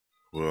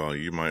Well,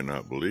 you might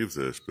not believe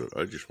this, but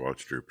I just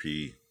watched her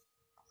pee.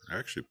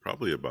 Actually,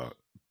 probably about,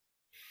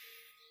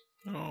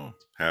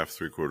 half,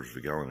 3/4 of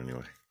a gallon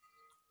anyway.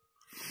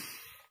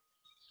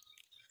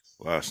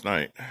 Last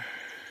night,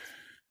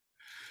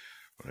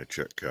 when I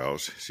checked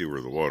cows, see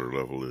where the water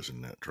level is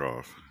in that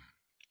trough.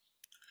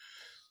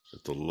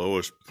 At the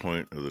lowest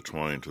point of the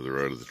twine to the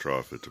right of the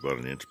trough, it's about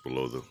an inch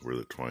below where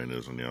the twine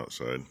is on the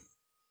outside.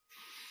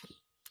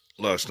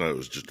 Last night it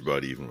was just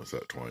about even with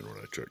that twine when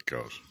I checked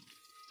cows.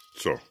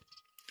 So,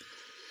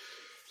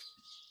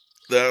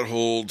 that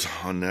holds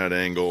on that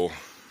angle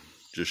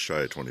just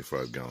shy of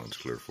 25 gallons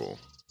clear full.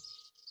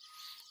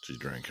 She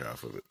drank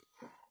half of it.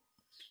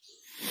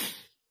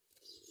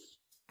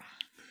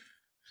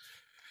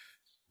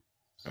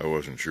 I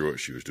wasn't sure what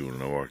she was doing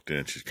when I walked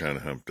in. She's kind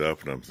of humped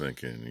up, and I'm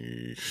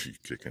thinking, she's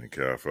kicking a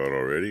calf out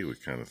already? We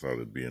kind of thought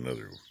it'd be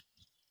another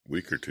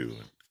week or two.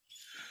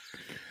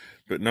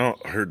 But no,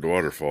 I heard the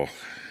waterfall.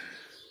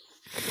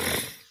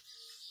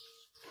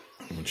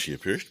 And she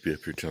appears to be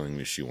up here telling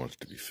me she wants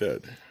to be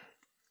fed.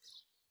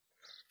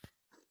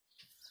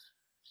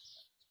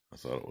 I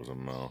thought it was a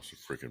mouse, a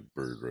freaking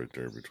bird right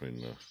there between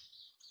the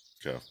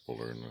calf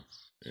puller and the...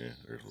 Yeah,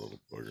 there's a little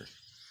bugger.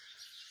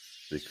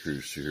 They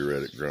cruise through here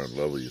right at ground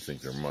level. You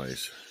think they're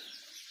mice.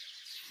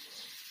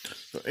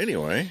 So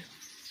anyway,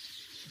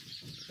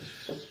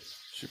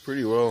 she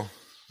pretty well...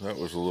 That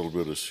was a little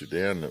bit of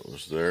Sudan that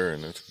was there,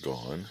 and it's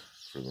gone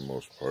for the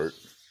most part.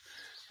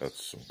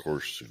 That's, of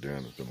course,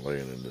 Sudan has been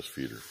laying in this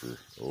feeder for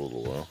a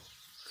little while.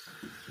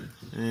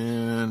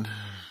 And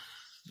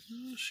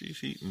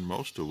she's eaten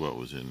most of what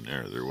was in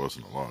there. There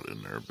wasn't a lot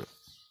in there, but...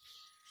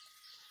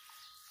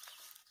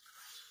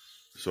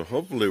 So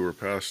hopefully we're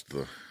past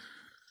the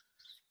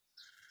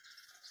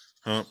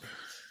hump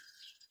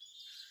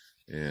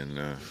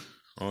and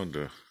on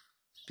to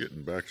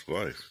getting back to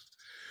life.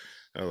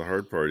 Now the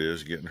hard part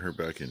is getting her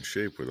back in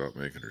shape without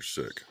making her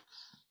sick.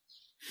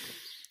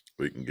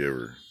 We can give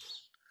her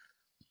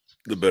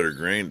the better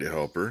grain to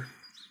help her,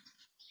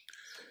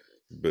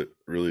 but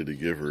really to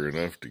give her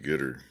enough to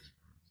get her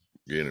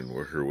gaining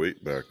her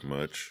weight back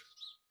much,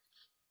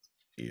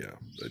 yeah,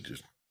 that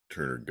just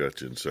turn her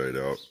guts inside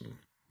out and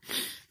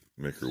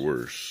make her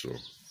worse. So,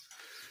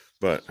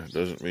 but it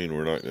doesn't mean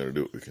we're not going to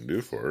do what we can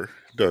do for her,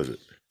 does it?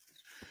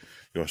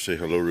 You want to say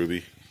hello,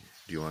 Ruby?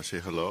 Do you want to say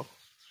hello?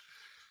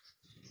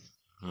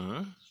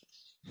 Huh?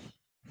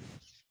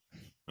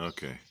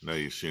 Okay, now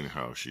you've seen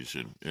how she's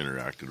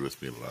interacted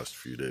with me the last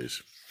few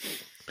days.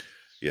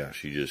 Yeah,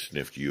 she just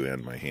sniffed you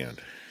and my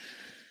hand.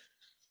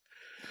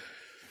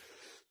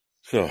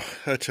 So,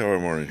 that's how our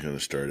morning's going to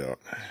start out.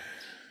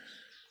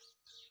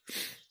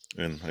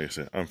 And like I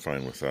said, I'm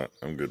fine with that.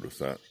 I'm good with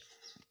that.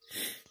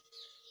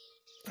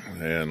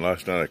 And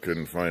last night I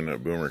couldn't find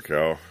that boomer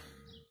cow.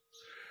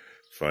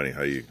 It's funny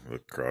how you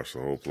look across the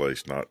whole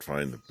place, not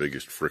find the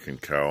biggest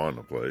frickin' cow on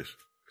the place.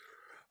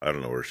 I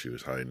don't know where she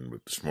was hiding,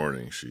 but this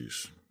morning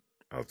she's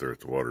out there at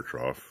the water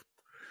trough.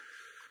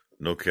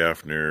 No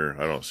calf near.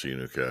 I don't see a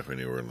new calf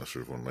anywhere unless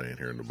there's one laying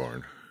here in the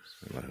barn.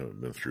 And I haven't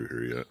been through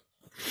here yet.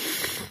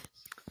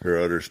 Her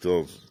udder's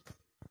still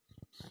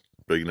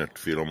big enough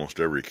to feed almost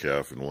every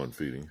calf in one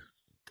feeding.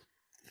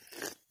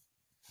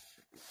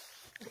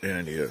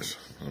 And yes,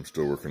 I'm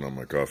still working on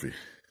my coffee.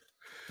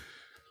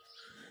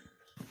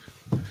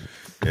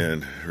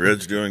 And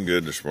Red's doing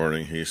good this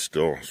morning. He's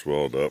still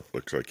swelled up.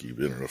 Looks like he's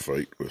been in a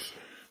fight with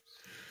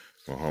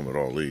Muhammad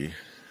Ali.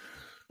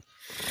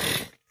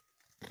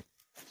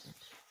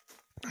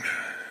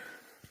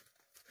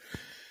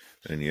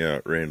 And yeah,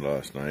 it rained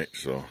last night,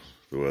 so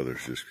the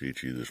weather's just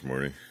peachy this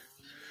morning.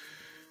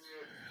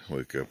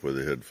 Wake up with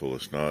a head full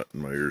of snot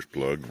and my ears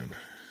plugged, and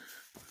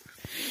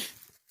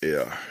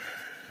yeah,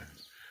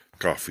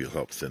 coffee will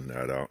help thin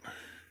that out.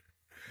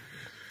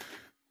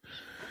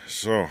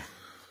 So,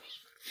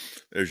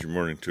 there's your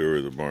morning tour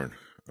of the barn.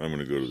 I'm going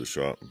to go to the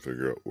shop and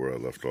figure out where I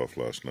left off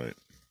last night.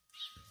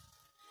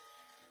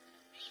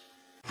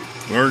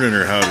 Learning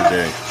her how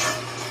today.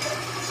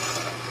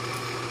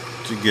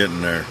 She's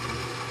getting there.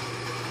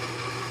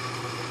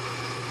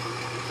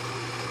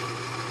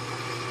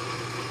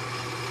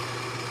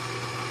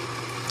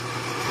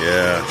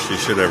 Yeah, she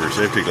should have her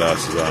safety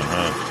glasses on,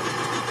 huh?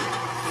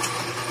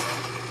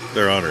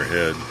 They're on her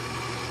head.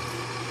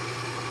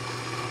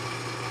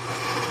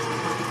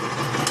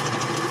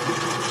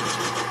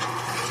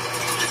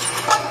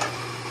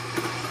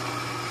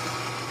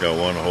 Got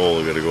one hole,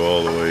 I gotta go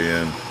all the way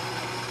in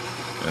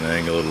and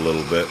angle it a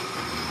little bit.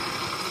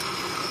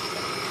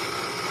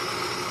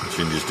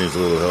 She just needs a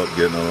little help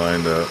getting it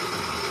lined up.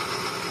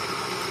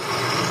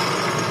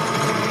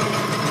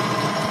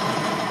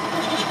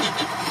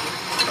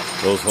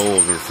 Those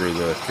holes are for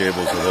the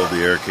cables that hold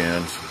the air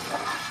cans,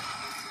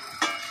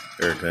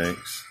 air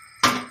tanks.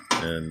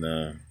 And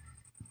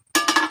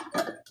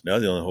now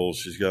the only holes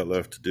she's got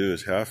left to do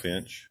is 1/2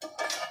 inch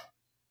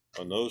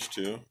on those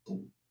two,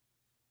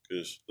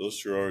 because those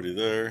two are already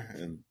there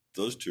and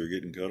those two are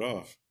getting cut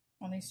off.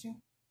 On these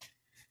two?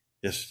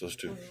 Yes, those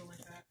two.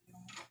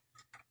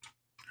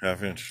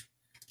 1/2 inch.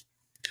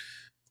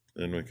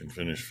 Then we can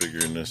finish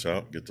figuring this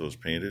out, get those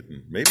painted,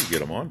 and maybe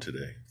get them on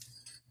today.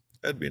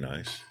 That'd be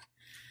nice.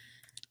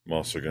 I'm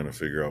also going to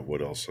figure out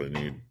what else I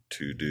need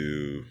to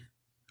do.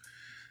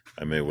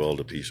 I may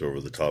weld a piece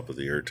over the top of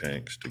the air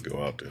tanks to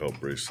go out to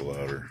help brace the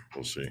ladder.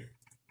 We'll see.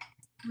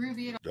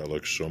 Ruby. That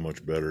looks so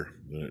much better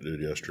than it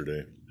did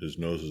yesterday. His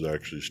nose is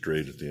actually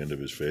straight at the end of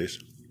his face.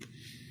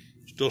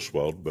 Still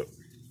swelled, but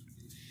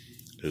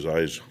his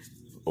eyes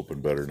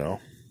open better now.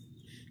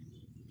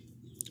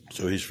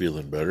 So he's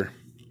feeling better.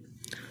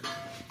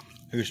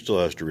 He still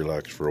has to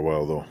relax for a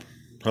while, though.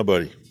 Huh,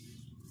 buddy?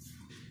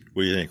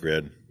 What do you think,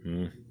 Red?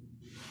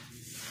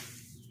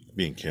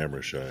 Being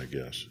camera shy, I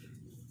guess.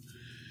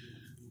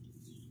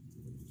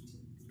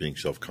 Being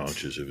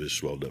self-conscious of his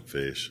swelled up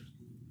face.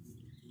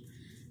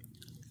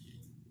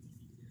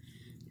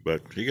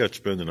 But he got to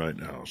spend the night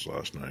in the house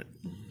last night.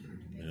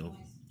 You know,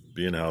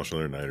 be in the house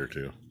another night or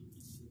two.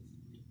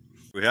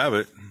 We have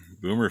it.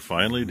 Boomer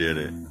finally did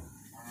it.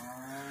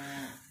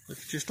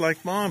 Looks just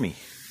like Mommy.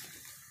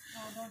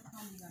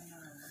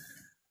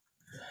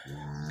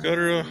 Got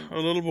her a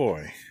little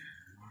boy.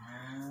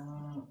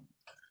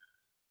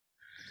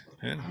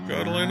 And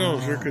God only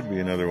knows, there could be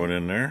another one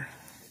in there.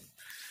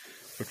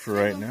 But for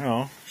right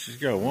now, she's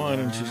got one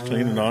and she's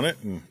cleaning on it,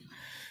 and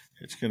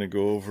it's going to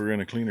go over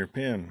in a cleaner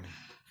pen.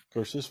 Of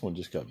course, this one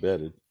just got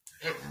bedded.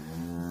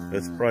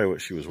 That's probably what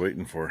she was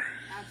waiting for.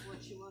 That's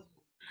what she was.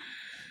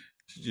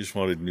 She just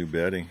wanted new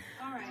bedding.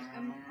 All right,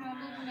 I'm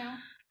moving now.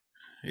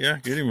 Yeah,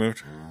 get him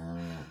moved.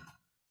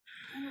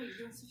 I know you're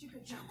doing such a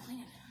good job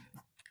cleaning.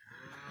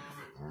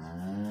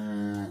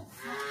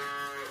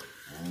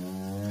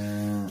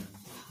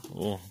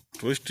 Well,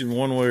 twisting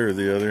one way or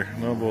the other,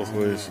 not both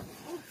ways.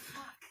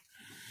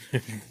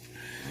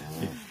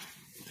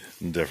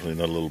 Definitely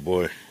not a little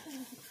boy.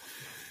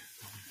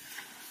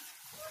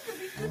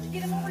 Let's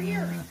get him over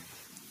here.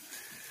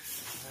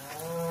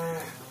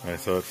 I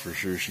thought for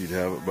sure she'd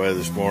have it by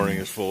this morning,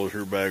 as full as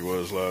her bag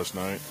was last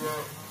night.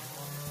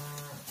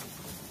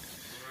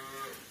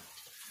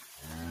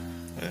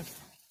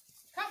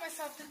 Caught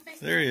myself in the face.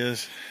 There he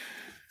is.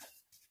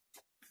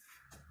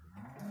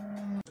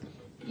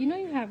 You know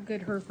you have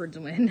good Herefords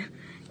when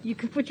you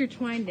can put your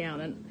twine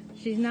down and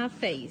she's not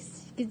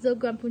faced. She gets so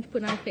good when you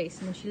put it on her face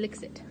and then she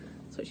licks it.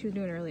 That's what she was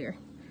doing earlier.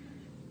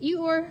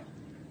 Eeyore.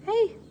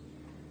 Hey.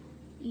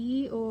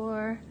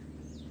 Eeyore.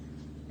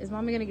 Is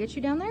Mommy gonna get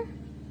you down there?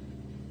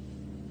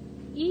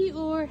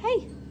 Eeyore.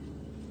 Hey.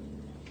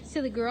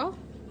 Silly girl.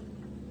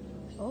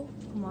 Oh,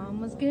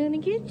 Mama's gonna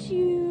get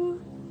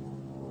you.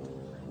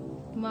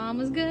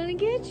 Mama's gonna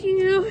get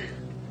you.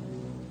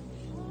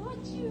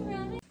 What you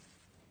running?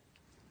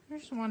 I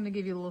just wanted to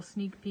give you a little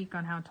sneak peek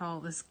on how tall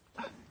this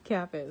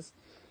calf is.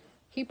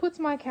 He puts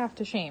my calf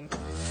to shame.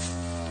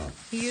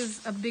 He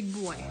is a big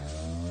boy.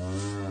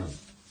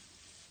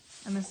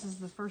 And this is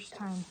the first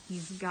time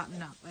he's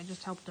gotten up. I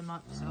just helped him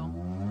up, so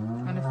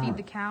I'm gonna feed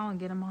the cow and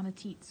get him on a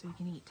teat so he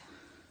can eat.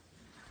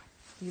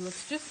 He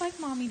looks just like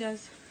Mommy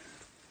does.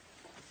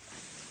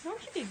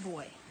 Don't you, big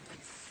boy?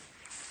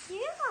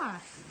 Yeah.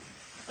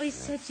 Oh, he's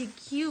such a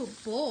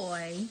cute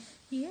boy.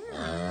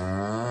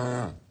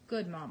 Yeah.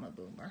 Good Mama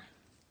Boomer.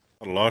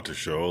 A lot to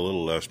show, a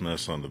little less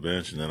mess on the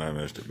bench, and then I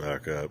messed it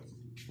back up.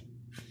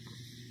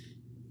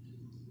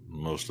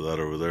 Most of that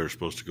over there is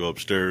supposed to go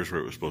upstairs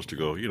where it was supposed to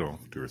go, 2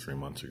 or 3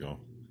 months ago.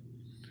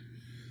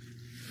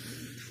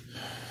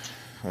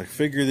 I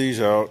figure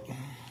these out.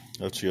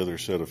 That's the other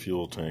set of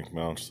fuel tank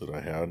mounts that I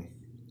had.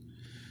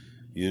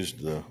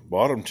 Used the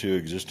bottom 2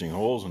 existing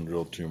holes and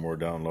drilled 2 more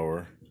down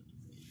lower.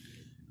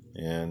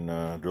 And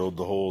drilled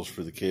the holes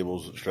for the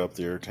cables that strap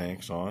the air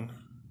tanks on.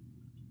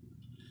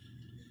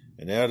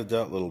 And added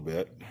that little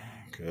bit,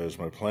 because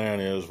my plan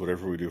is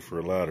whatever we do for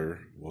a ladder,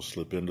 we'll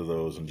slip into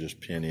those and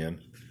just pin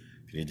in.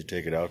 If you need to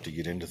take it out to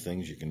get into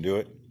things, you can do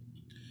it.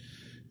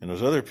 And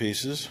those other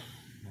pieces,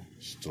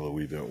 still a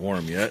wee bit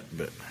warm yet,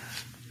 but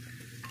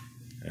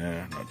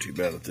not too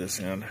bad at this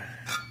end.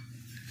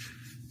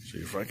 See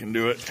if I can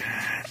do it.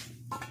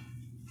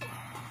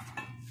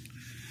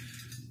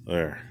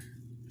 There.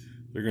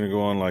 They're going to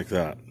go on like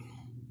that.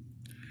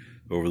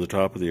 Over the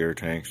top of the air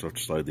tanks, so I have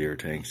to slide the air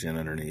tanks in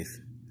underneath.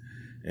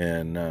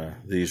 And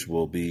these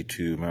will be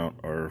to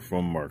mount our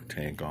foam mark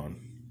tank on.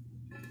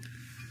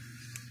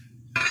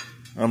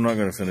 I'm not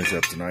going to finish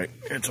up tonight.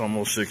 It's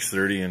almost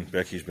 6:30 and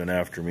Becky's been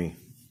after me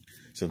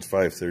since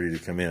 5:30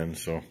 to come in,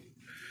 so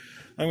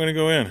I'm going to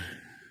go in.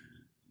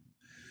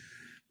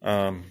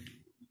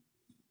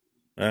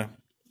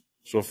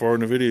 So far in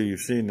the video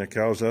you've seen the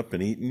cows up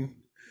and eating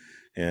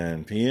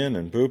and peeing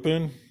and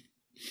pooping.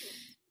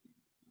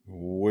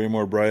 Way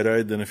more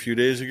bright-eyed than a few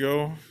days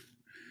ago.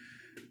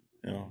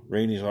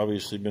 Rainy's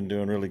obviously been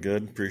doing really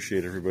good.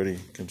 Appreciate everybody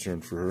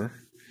concerned for her.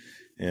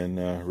 And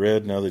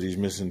Red, now that he's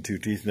missing 2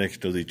 teeth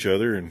next to each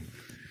other and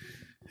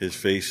his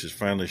face is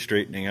finally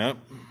straightening up.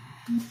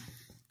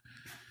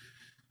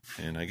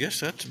 And I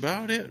guess that's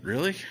about it,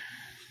 really.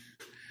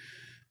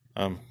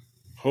 I'm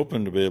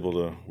hoping to be able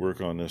to work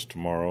on this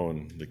tomorrow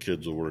and the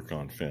kids will work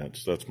on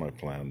fence. That's my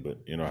plan, but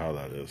you know how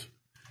that is.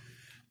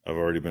 I've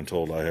already been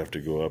told I have to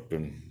go up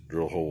and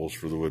drill holes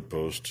for the wood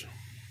posts.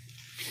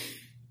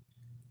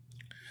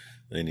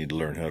 They need to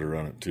learn how to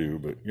run it too,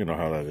 but you know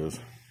how that is.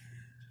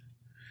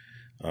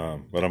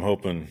 But I'm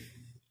hoping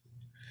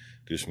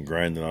do some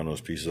grinding on those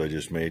pieces I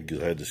just made,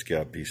 because I had to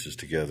scab pieces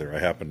together. I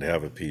happened to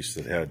have a piece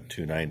that had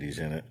 290s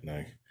in it, and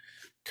I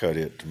cut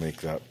it to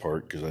make that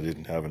part because I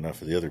didn't have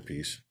enough of the other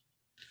piece.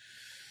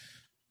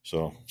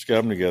 So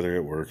scab them together,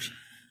 it works.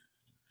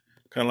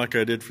 Kind of like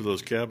I did for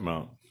those cab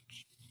mounts.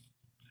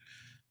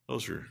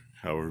 Those are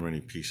however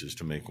many pieces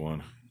to make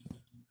one.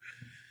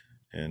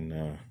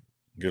 And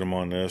get them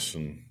on this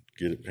and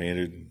get it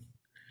painted.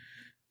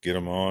 Get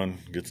them on,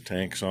 get the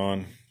tanks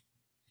on.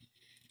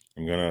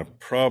 I'm going to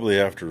probably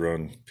have to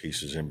run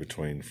pieces in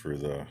between for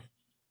the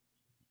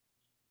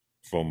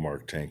foam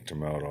mark tank to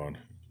mount on,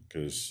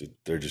 because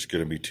they're just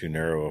going to be too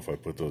narrow. If I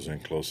put those in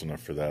close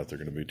enough for that, they're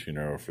going to be too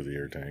narrow for the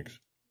air tanks.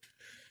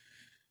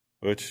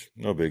 Which,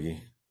 no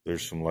biggie.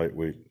 There's some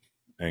lightweight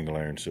angle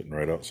iron sitting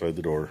right outside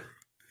the door.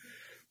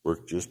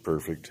 Worked just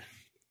perfect.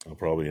 I'll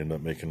probably end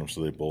up making them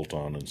so they bolt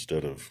on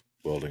instead of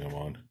welding them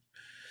on.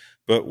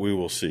 But we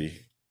will see.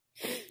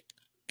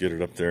 Get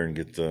it up there and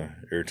get the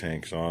air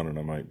tanks on, and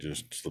I might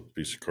just slip a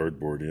piece of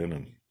cardboard in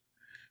and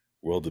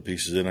weld the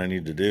pieces in I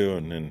need to do,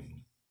 and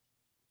then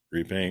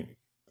repaint.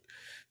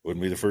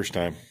 Wouldn't be the first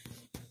time.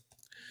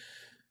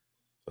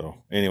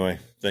 So anyway,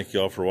 thank you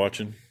all for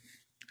watching.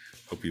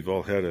 Hope you've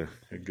all had a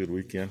good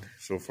weekend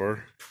so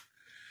far.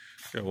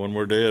 Got one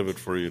more day of it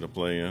for you to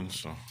play in.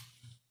 So,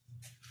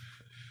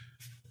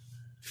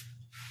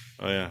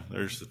 oh yeah,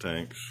 there's the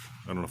tanks.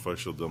 I don't know if I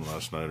showed them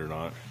last night or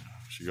not.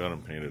 She got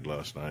them painted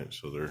last night,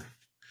 so they're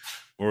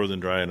more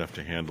than dry enough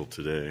to handle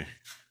today.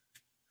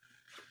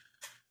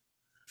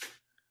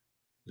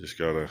 Just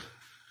gotta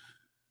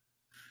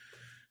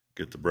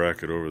get the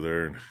bracket over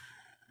there and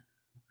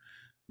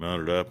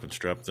mount it up and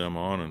strap them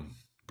on and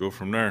go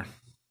from there.